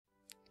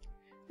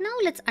Now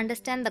let's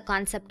understand the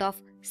concept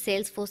of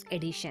Salesforce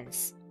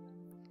Editions.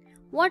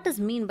 What is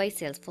mean by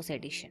Salesforce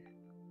Edition?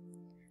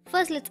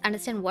 First, let's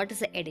understand what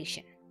is an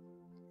edition.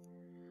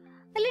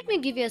 Let me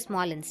give you a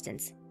small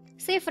instance.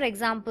 Say for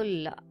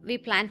example, we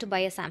plan to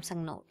buy a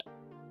Samsung Note.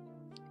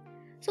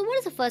 So what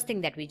is the first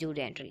thing that we do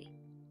generally?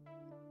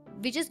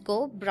 We just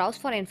go browse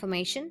for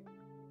information.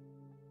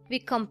 We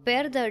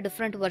compare the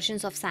different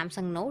versions of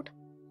Samsung Note.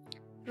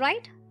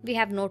 Right? We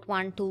have Note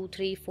 1, 2,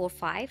 3, 4,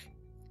 5.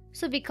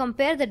 So we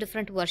compare the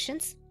different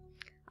versions,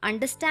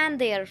 understand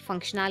their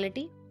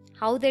functionality,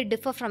 how they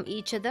differ from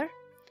each other,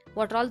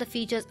 what are all the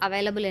features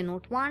available in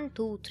Note 1,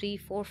 2, 3,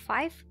 4,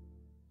 5.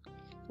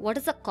 What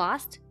is the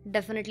cost?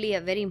 Definitely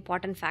a very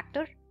important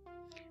factor.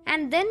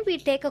 And then we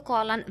take a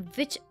call on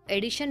which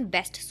edition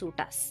best suit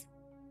us.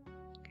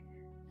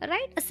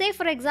 Right? Say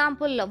for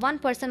example, one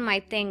person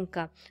might think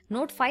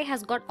Note 5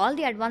 has got all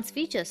the advanced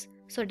features,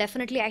 so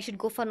definitely I should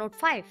go for Note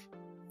 5.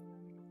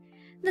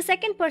 The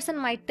second person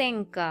might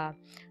think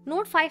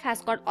Note 5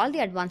 has got all the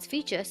advanced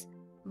features,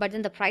 but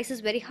then the price is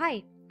very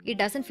high. It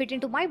doesn't fit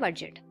into my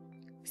budget.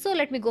 So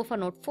let me go for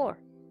Note 4.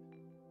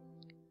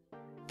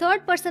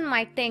 Third person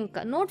might think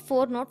Note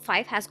 4, Note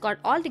 5 has got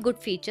all the good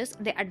features,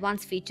 the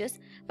advanced features,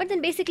 but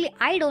then basically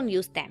I don't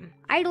use them.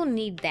 I don't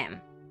need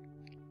them.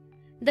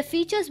 The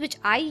features which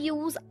I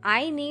use,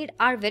 I need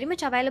are very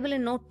much available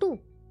in Note 2.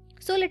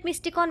 So let me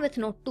stick on with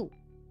Note 2.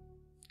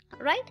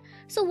 Right?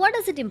 So what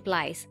does it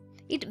imply?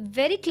 It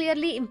very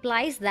clearly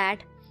implies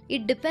that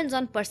it depends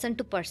on person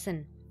to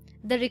person.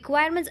 The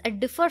requirements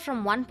differ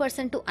from one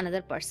person to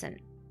another person.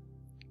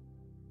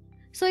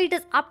 So it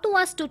is up to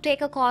us to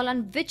take a call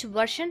on which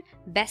version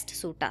best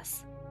suit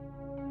us.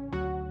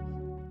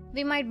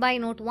 We might buy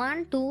Note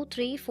 1, 2,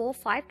 3, 4,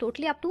 5,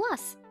 totally up to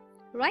us,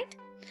 right?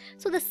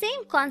 So the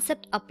same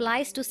concept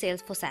applies to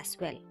Salesforce as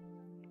well.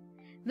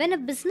 When a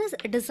business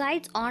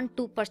decides on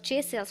to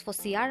purchase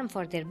Salesforce CRM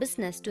for their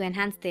business to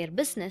enhance their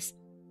business,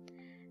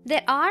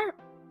 there are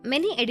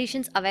many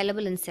editions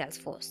available in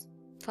Salesforce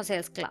for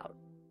Sales Cloud.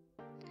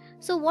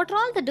 So what are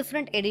all the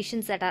different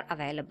editions that are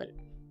available?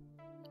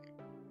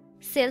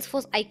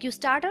 Salesforce Iq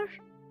Starter,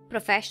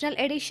 Professional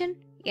Edition,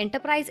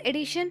 Enterprise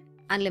Edition,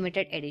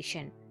 Unlimited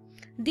Edition.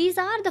 These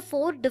are the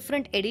 4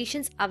 different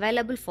editions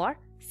available for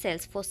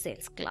Salesforce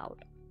Sales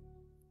Cloud.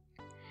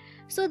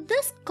 So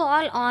this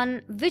call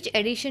on which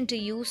edition to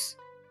use,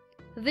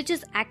 which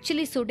is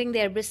actually suiting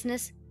their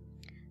business,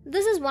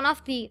 this is one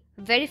of the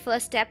very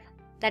first step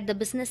that the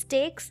business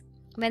takes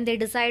when they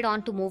decide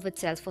on to move with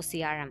Salesforce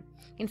CRM.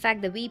 In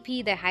fact, the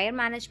VP, the higher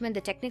management,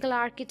 the technical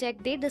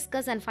architect, they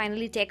discuss and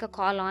finally take a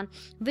call on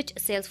which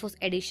Salesforce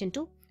edition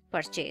to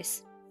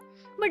purchase.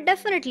 But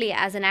definitely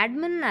as an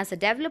admin, as a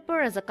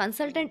developer, as a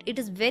consultant, it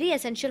is very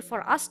essential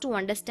for us to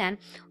understand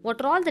what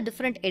are all the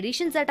different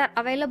editions that are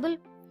available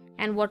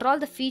and what are all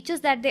the features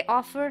that they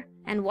offer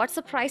and what's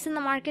the price in the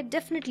market.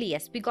 Definitely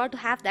yes, we got to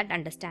have that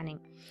understanding.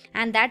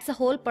 And that's the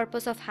whole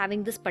purpose of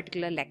having this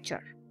particular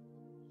lecture.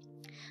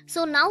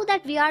 So now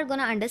that we are going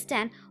to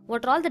understand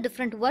what are all the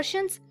different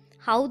versions,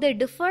 how they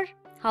differ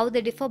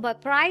by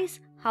price,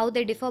 how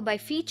they differ by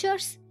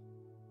features,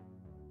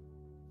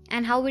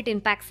 and how it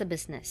impacts the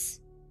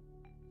business.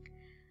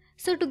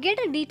 So to get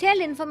a detailed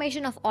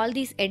information of all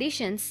these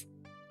editions,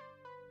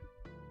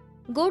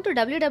 go to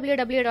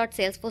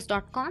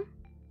www.salesforce.com,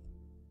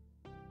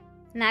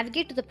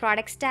 navigate to the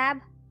Products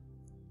tab,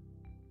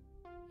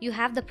 you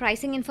have the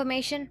pricing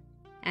information,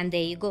 and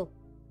there you go.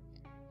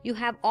 You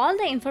have all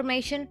the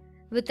information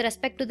with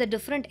respect to the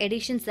different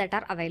editions that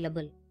are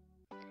available.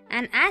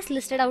 And as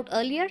listed out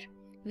earlier,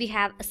 we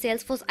have a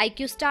Salesforce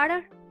Iq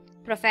Starter,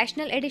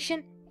 Professional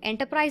Edition,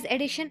 Enterprise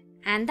Edition,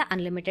 and the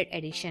Unlimited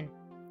Edition.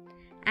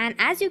 And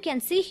as you can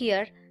see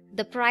here,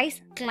 the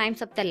price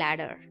climbs up the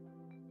ladder.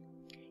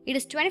 It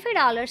is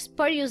 $25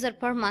 per user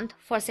per month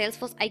for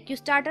Salesforce Iq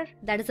Starter,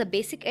 that is a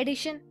basic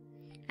edition,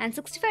 and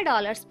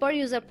 $65 per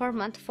user per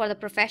month for the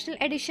Professional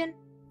Edition,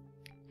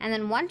 and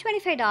then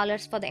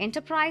 $125 for the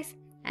Enterprise,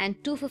 and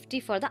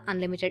 $250 for the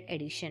Unlimited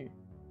Edition.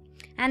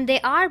 And they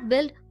are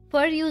billed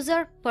per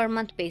user per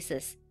month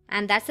basis,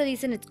 and that's the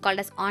reason it's called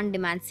as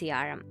on-demand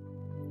CRM.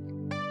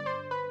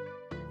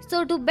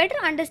 So to better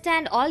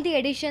understand all the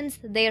editions,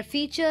 their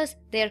features,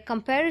 their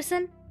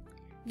comparison,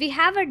 we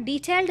have a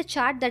detailed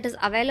chart that is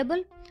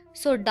available.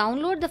 So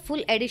download the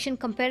full edition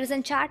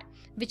comparison chart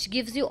which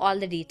gives you all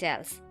the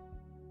details.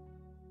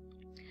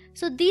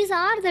 So these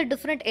are the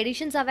different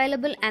editions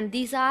available and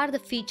these are the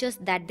features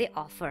that they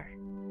offer.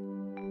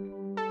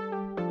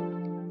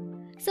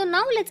 So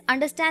now let's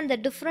understand the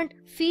different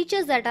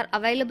features that are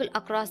available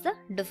across the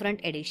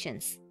different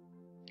editions.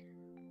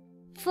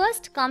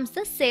 First comes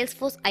the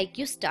Salesforce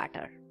Iq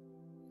Starter.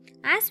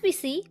 As we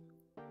see,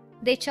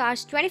 they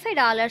charge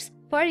 $25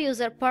 per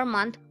user per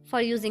month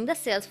for using the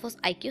Salesforce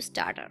Iq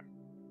Starter.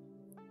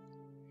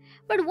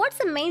 But what's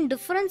the main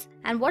difference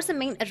and what's the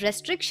main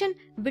restriction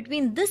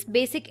between this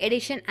basic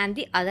edition and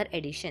the other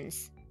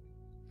editions?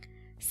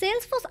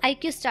 Salesforce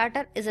Iq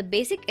Starter is a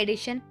basic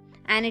edition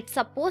and it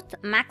supports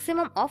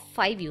maximum of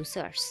 5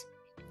 users.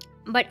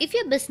 But if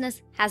your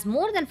business has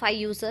more than 5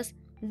 users,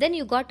 then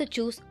you got to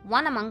choose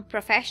one among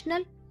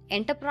Professional,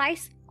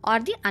 Enterprise or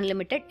the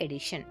Unlimited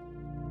Edition.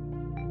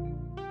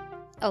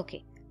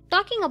 Okay,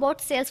 talking about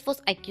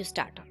Salesforce IQ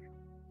Starter.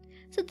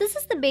 So this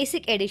is the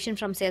basic edition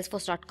from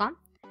salesforce.com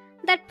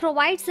that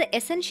provides the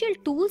essential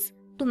tools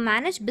to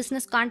manage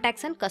business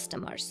contacts and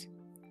customers.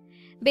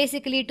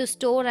 Basically, to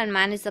store and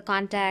manage the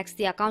contacts,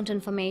 the account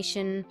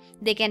information,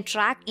 they can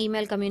track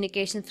email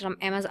communications from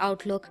MS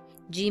Outlook,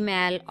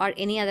 Gmail or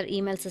any other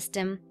email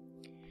system.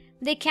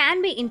 They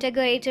can be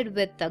integrated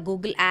with the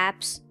Google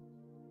Apps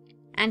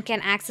and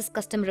can access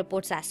custom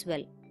reports as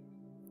well.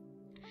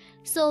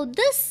 So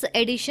this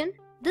edition,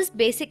 this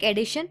basic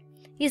edition,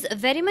 is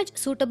very much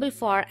suitable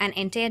for an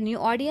entire new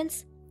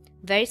audience,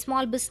 very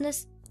small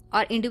business,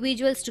 or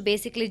individuals to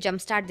basically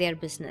jumpstart their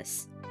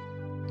business.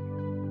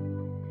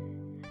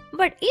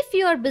 But if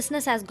your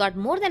business has got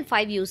more than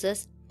 5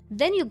 users,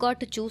 then you got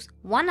to choose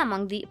one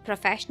among the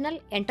Professional,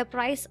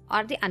 Enterprise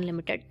or the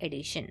Unlimited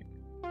Edition.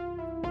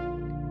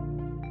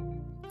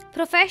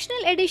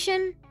 Professional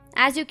Edition,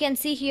 as you can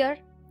see here,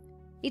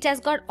 it has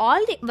got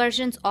all the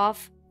versions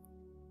of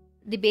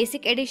the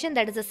basic edition,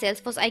 that is the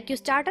Salesforce IQ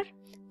Starter,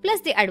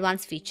 plus the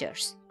advanced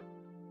features.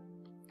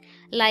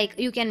 Like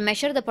you can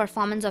measure the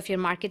performance of your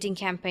marketing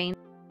campaign,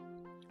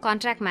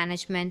 contract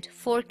management,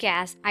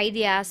 forecast,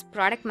 ideas,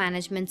 product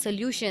management,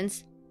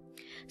 solutions.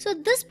 So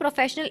this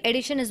Professional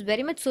Edition is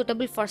very much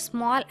suitable for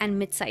small and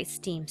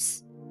mid-sized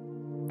teams.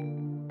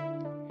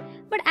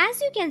 But as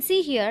you can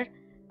see here,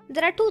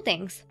 there are two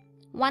things.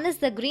 One is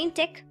the green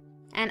tick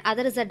and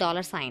other is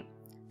the $sign.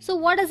 So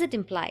what does it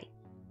imply?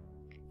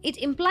 It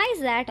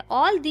implies that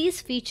all these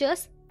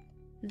features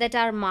that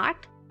are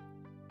marked,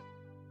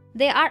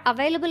 they are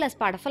available as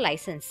part of a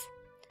license.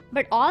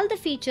 But all the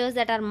features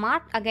that are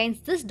marked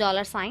against this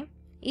 $sign,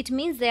 it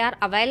means they are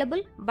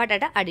available but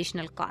at an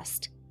additional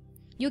cost.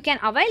 You can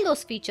avail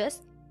those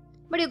features,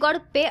 but you got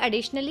to pay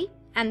additionally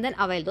and then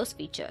avail those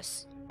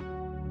features.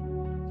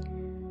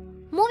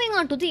 Moving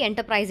on to the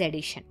Enterprise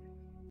Edition.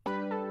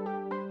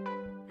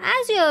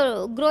 As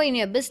you grow in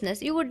your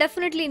business, you would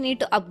definitely need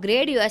to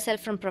upgrade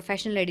yourself from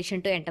Professional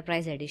Edition to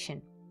Enterprise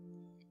Edition.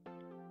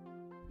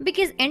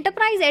 Because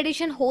Enterprise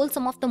Edition holds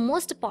some of the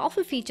most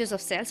powerful features of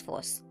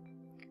Salesforce.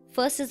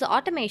 First is the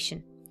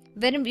automation,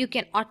 wherein you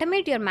can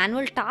automate your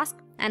manual task,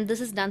 and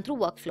this is done through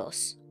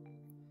workflows.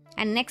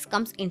 And next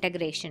comes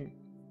integration.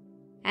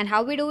 And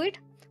how we do it?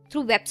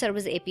 Through web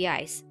service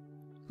APIs,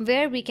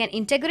 where we can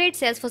integrate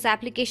Salesforce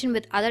application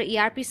with other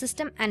ERP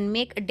system and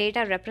make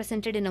data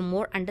represented in a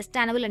more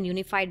understandable and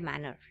unified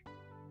manner.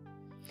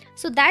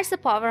 So that's the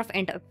power of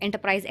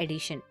Enterprise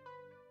Edition.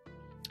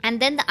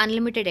 And then the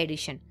Unlimited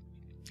Edition.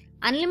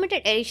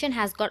 Unlimited Edition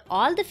has got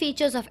all the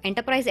features of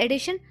Enterprise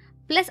Edition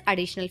plus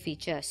additional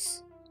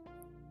features.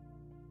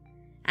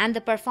 And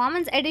the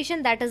Performance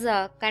Edition, that is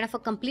a kind of a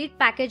complete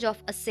package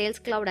of a Sales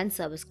Cloud and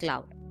Service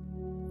Cloud.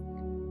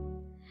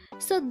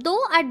 So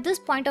though at this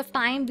point of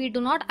time we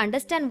do not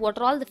understand what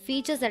are all the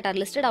features that are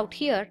listed out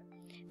here,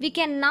 we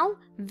can now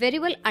very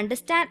well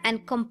understand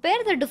and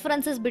compare the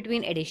differences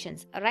between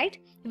editions, right?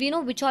 We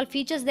know which all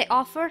features they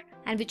offer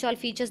and which all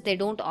features they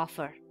don't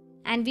offer.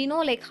 And we know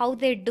like how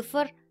they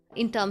differ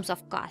in terms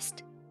of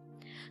cost.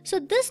 So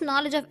this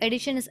knowledge of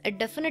edition is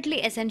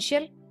definitely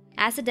essential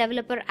as a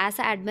developer, as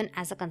an admin,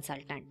 as a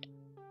consultant.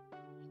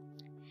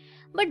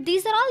 But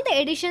these are all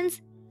the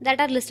editions that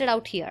are listed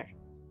out here.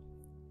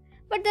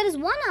 But there is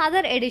one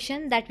other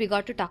edition that we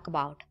got to talk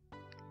about.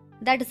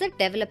 That is the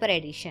Developer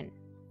Edition.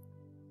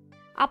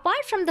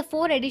 Apart from the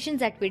 4 editions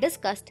that we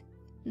discussed,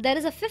 there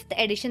is a 5th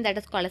edition that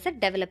is called as a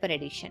Developer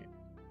Edition.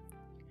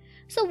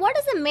 So what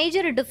is the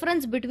major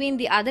difference between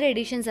the other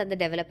editions and the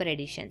Developer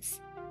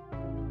Editions?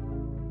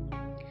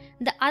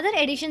 The other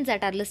editions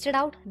that are listed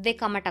out, they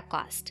come at a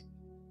cost.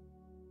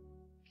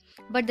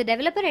 But the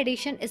Developer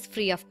Edition is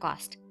free of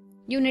cost.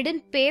 You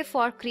needn't pay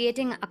for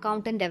creating an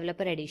account in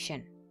Developer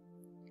Edition.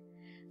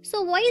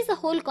 So why is the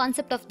whole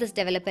concept of this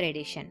Developer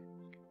Edition?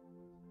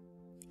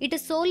 It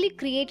is solely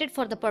created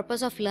for the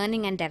purpose of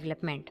learning and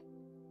development.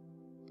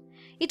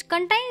 It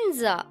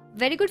contains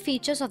very good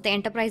features of the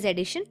Enterprise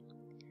Edition,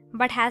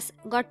 but has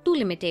got 2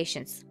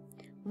 limitations.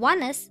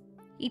 One is,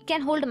 it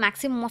can hold a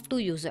maximum of 2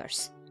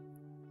 users.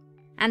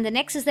 And the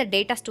next is the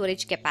data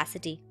storage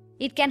capacity.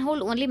 It can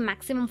hold only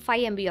maximum 5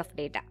 MB of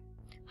data.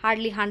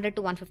 Hardly 100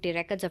 to 150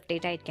 records of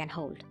data it can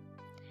hold.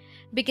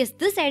 Because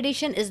this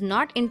edition is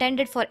not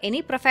intended for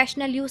any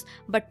professional use,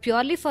 but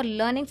purely for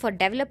learning for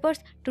developers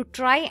to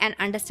try and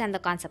understand the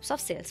concepts of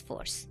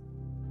Salesforce.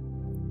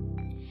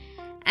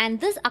 And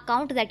this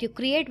account that you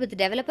create with the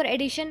Developer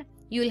Edition,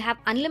 you will have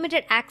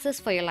unlimited access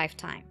for your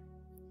lifetime.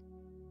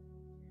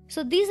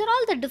 So these are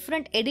all the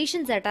different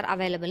editions that are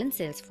available in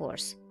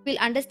Salesforce. We'll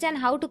understand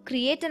how to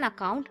create an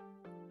account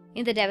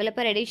in the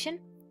Developer Edition,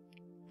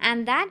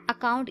 and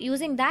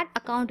using that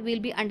account we'll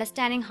be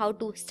understanding how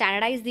to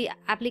standardize the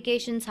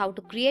applications, how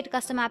to create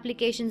custom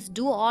applications,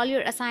 do all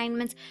your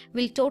assignments.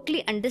 We'll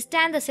totally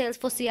understand the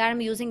Salesforce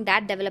CRM using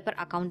that developer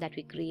account that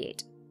we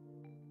create.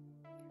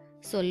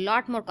 So a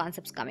lot more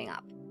concepts coming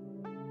up.